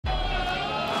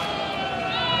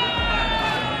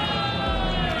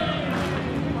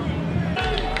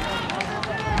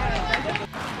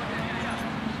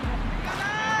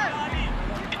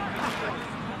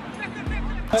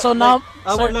So now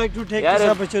I would like to take this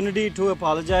opportunity to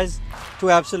apologize to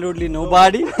absolutely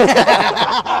nobody.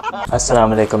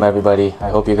 Assalamu alaikum everybody. I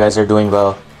hope you guys are doing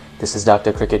well. This is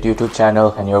Dr. Cricket YouTube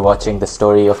channel and you're watching the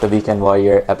Story of the Weekend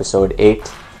Warrior episode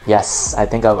 8. Yes, I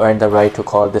think I've earned the right to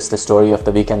call this the Story of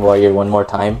the Weekend Warrior one more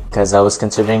time because I was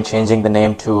considering changing the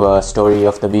name to Story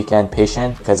of the Weekend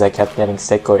Patient because I kept getting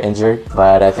sick or injured.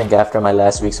 But I think after my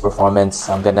last week's performance,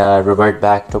 I'm gonna revert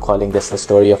back to calling this the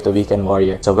Story of the Weekend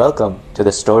Warrior. So welcome to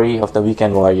the Story of the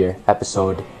Weekend Warrior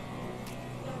episode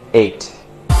 8.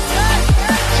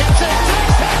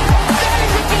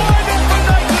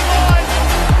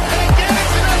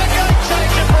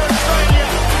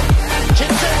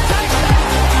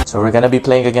 So we're going to be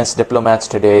playing against Diplomats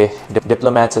today.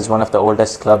 Diplomats is one of the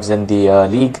oldest clubs in the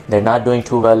league. They're not doing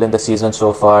too well in the season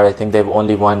so far. I think they've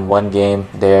only won one game.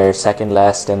 They're second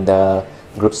last in the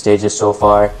group stages so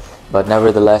far. But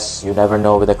nevertheless, you never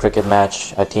know with a cricket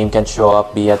match. A team can show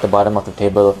up, be at the bottom of the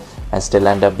table and still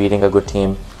end up beating a good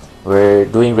team. We're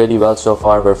doing really well so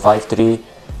far. We're 5-3.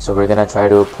 So we're gonna try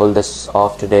to pull this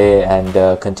off today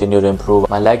and continue to improve.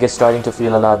 My leg is starting to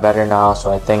feel a lot better now,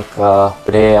 so I think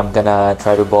today I'm gonna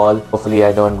try to ball. Hopefully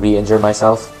I don't re-injure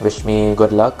myself. Wish me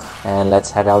good luck and let's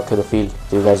head out to the field.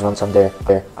 Do you guys want some there?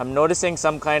 I'm noticing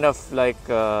some kind of like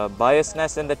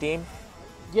biasness in the team.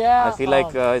 yeah, I feel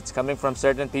like it's coming from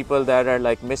certain people that are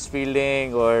like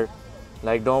misfielding or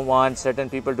like don't want certain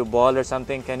people to ball or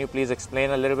something. Can you please explain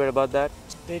a little bit about that?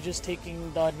 they're just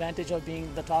taking the advantage of being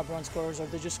the top run scorers, or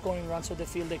they're just scoring runs so they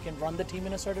feel they can run the team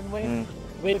in a certain way.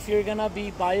 If you're gonna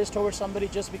be biased towards somebody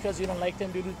just because you don't like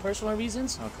them due to personal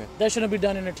reasons, Okay. that shouldn't be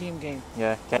done in a team game.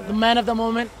 Yeah. The man of the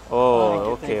moment.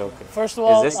 Oh, okay. First of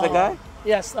all, Is this the guy?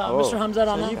 Yes, Mr. Hamza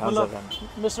Rana. Hamza Rana.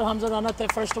 Mr. Hamza Rana,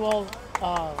 first of all,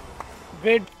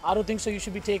 great. I don't think so. You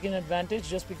should be taking advantage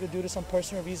just because due to some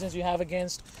personal reasons you have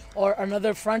against or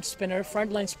another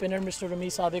frontline spinner, Mr. Rami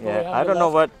Sadiq. Yeah, I don't know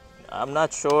what. I'm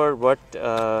not sure what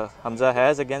Hamza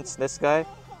has against this guy.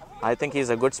 I think he's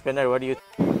a good spinner. What do you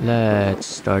think? Let's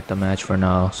start the match for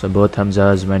now. So both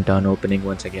Hamzas went on opening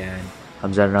once again.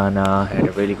 Hamza Rana had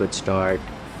a really good start.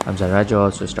 Hamza Raja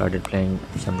also started playing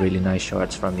some really nice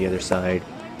shots from the other side.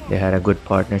 They had a good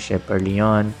partnership early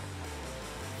on.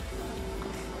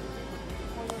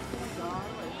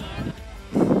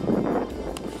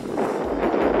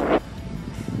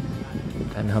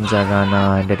 And Hamza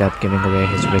Rana ended up giving away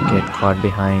his wicket, caught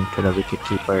behind to the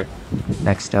wicketkeeper.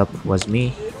 Next up was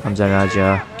me. Hamza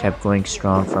Raja kept going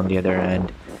strong from the other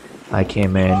end. I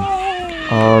came in,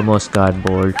 almost got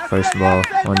bowled first ball.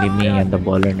 Only me and the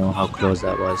bowler know how close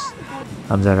that was.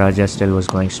 Hamza Raja still was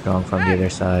going strong from the other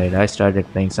side. I started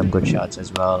playing some good shots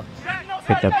as well.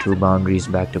 Picked up 2 boundaries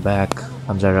back to back.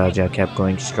 Hamza Raja kept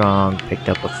going strong, picked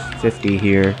up a 50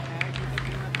 here.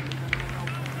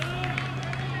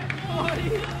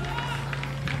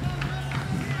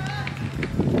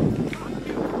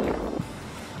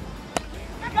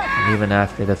 Even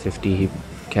after the 50, he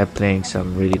kept playing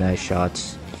some really nice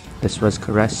shots. This was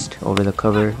caressed over the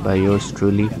cover by yours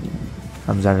truly,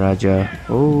 Hamza Raja.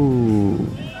 Oh,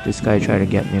 this guy tried to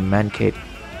get me man cave.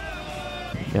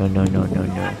 No,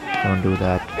 don't do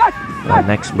that. The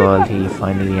next ball, he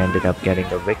finally ended up getting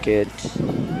a wicket.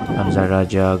 Hamza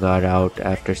Raja got out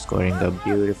after scoring a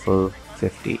beautiful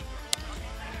 50.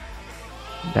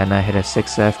 Then I hit a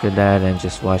 6 after that and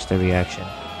just watched the reaction.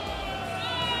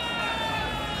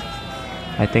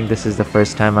 I think this is the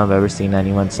first time I've ever seen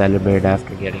anyone celebrate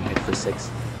after getting hit for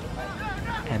 6.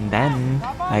 And then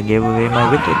I gave away my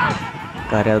wicket.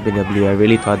 Got LBW. I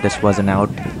really thought this wasn't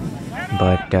out.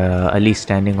 But Ali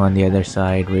standing on the other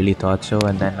side really thought so.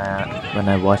 And then when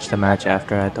I watched the match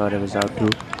after, I thought it was out too.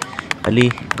 Ali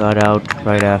got out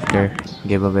right after,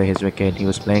 gave away his wicket. He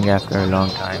was playing after a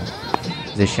long time.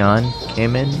 Zishan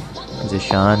came in.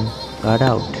 Zishan got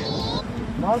out.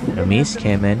 Ramiz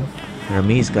came in.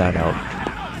 Ramiz got out.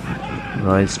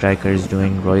 Royal Strikers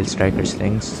doing Royal Strikers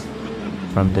things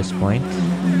from this point.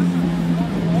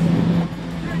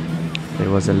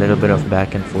 There was a little bit of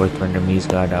back and forth when Ramiz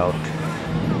got out.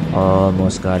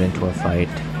 Almost got into a fight.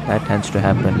 That tends to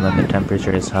happen when the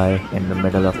temperature is high in the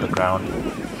middle of the ground.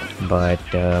 But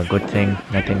good thing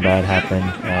nothing bad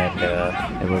happened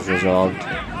and it was resolved.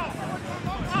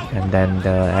 And then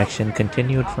the action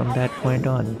continued from that point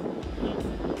on.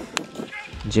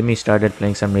 Jimmy started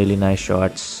playing some really nice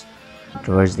shots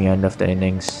towards the end of the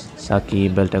innings. Saki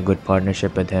built a good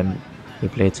partnership with him. He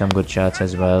played some good shots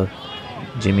as well.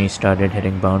 Jimmy started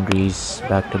hitting boundaries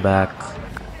back to back.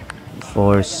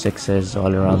 4 sixes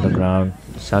all around the ground.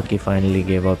 Saki finally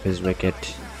gave up his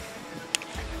wicket.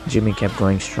 Jimmy kept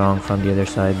going strong from the other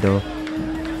side though.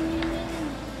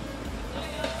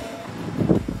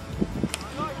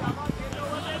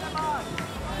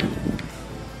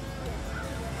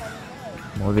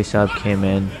 Molvi Saab came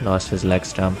in, lost his leg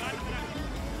stump.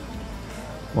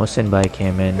 Mohsin Bhai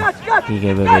came in, he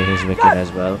gave away his wicket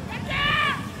as well.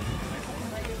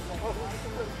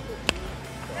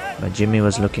 But Jimmy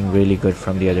was looking really good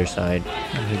from the other side.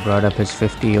 He brought up his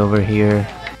 50 over here.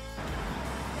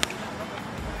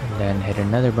 And then hit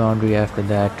another boundary after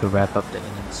that to wrap up the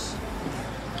innings.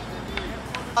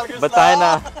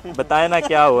 बताए ना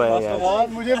क्या हुआ है यार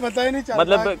मुझे पता ही नहीं चल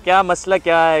मतलब क्या मसला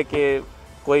क्या है कि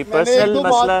कोई पर्सनल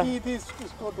मसला की थी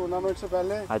इसको टूर्नामेंट से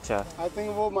पहले अच्छा आई थिंक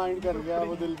वो माइंड कर गया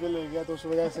वो दिल पे ले गया तो उस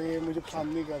वजह से ये मुझे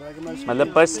पसंद नहीं कर रहा कि मैं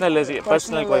मतलब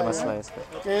पर्सनल कोई मसला है इसका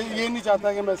कि ये नहीं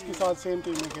चाहता कि मैं इसके साथ सेम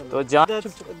टीम में खेलूं तो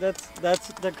that's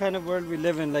the kind of world we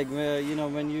live in, like you know,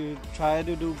 when you try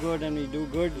to do good and we do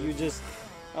good, you just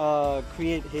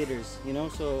create haters, you know,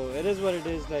 so it is what it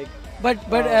is, like.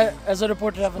 But as a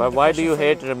reporter, but why do you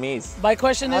hate Ramiz? My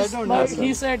question is,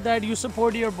 he said that you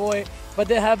support your boy, but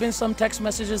there have been some text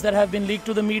messages that have been leaked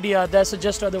to the media that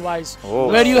suggest otherwise,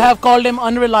 where you have called him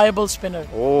unreliable spinner.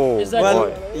 Is that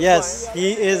well, yes,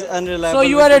 he is unreliable. So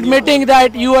you are admitting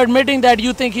that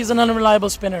you think he's an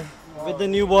unreliable spinner. With the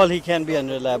new ball, he can be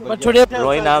unreliable. But today,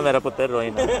 Rohina मेरा पुत्र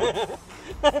रोहिना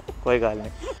कोई गाल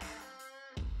नहीं